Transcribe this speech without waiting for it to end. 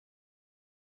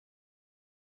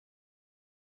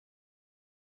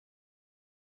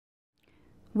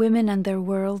Women and their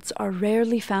worlds are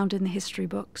rarely found in the history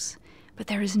books, but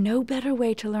there is no better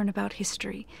way to learn about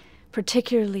history,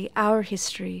 particularly our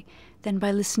history, than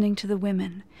by listening to the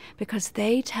women, because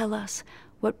they tell us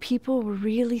what people were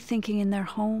really thinking in their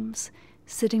homes,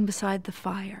 sitting beside the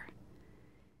fire.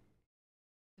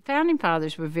 The Founding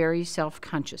Fathers were very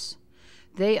self-conscious.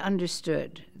 They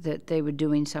understood that they were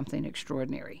doing something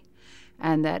extraordinary,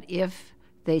 and that if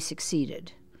they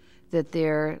succeeded, that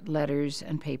their letters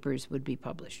and papers would be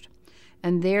published.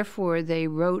 And therefore, they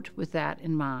wrote with that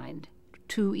in mind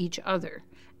to each other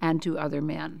and to other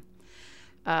men.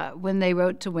 When they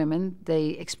wrote to women, they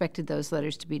expected those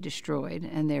letters to be destroyed,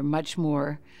 and they're much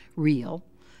more real,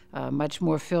 much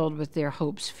more filled with their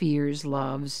hopes, fears,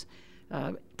 loves,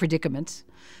 predicaments.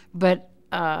 But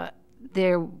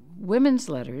their women's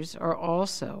letters are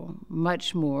also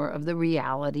much more of the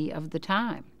reality of the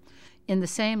time. In the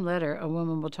same letter, a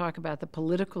woman will talk about the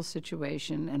political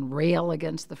situation and rail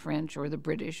against the French or the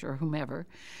British or whomever,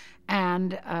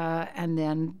 and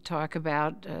then talk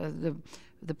about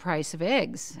the price of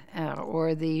eggs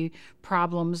or the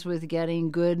problems with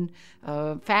getting good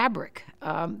fabric.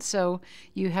 So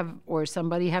you have, or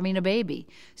somebody having a baby.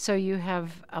 So you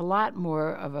have a lot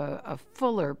more of a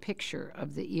fuller picture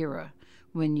of the era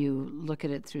when you look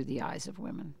at it through the eyes of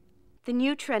women. The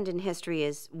new trend in history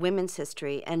is women's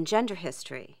history and gender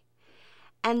history.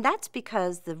 And that's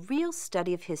because the real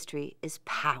study of history is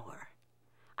power.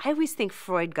 I always think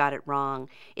Freud got it wrong.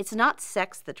 It's not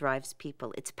sex that drives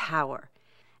people, it's power.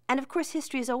 And of course,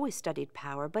 history has always studied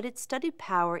power, but it's studied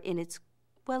power in its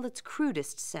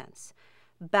crudest sense.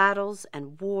 Battles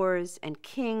and wars and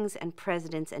kings and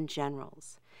presidents and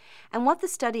generals. And what the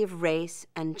study of race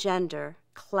and gender,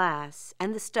 class,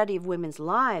 and the study of women's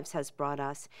lives has brought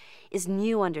us is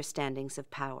new understandings of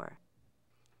power.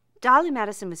 Dolley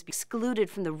Madison was excluded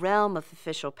from the realm of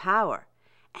official power,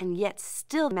 and yet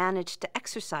still managed to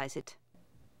exercise it.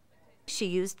 She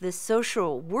used the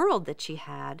social world that she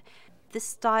had, this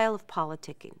style of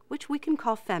politicking, which we can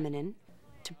call feminine,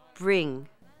 to bring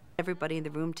everybody in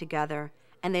the room together,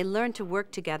 and they learned to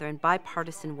work together in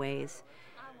bipartisan ways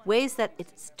that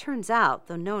it turns out,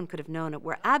 though no one could have known it,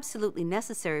 were absolutely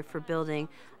necessary for building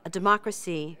a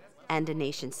democracy and a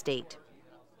nation state.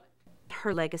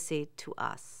 Her legacy to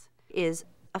us is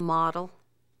a model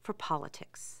for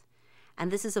politics. And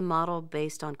this is a model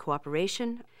based on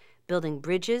cooperation, building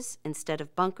bridges instead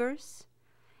of bunkers,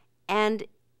 and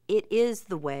it is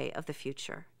the way of the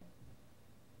future.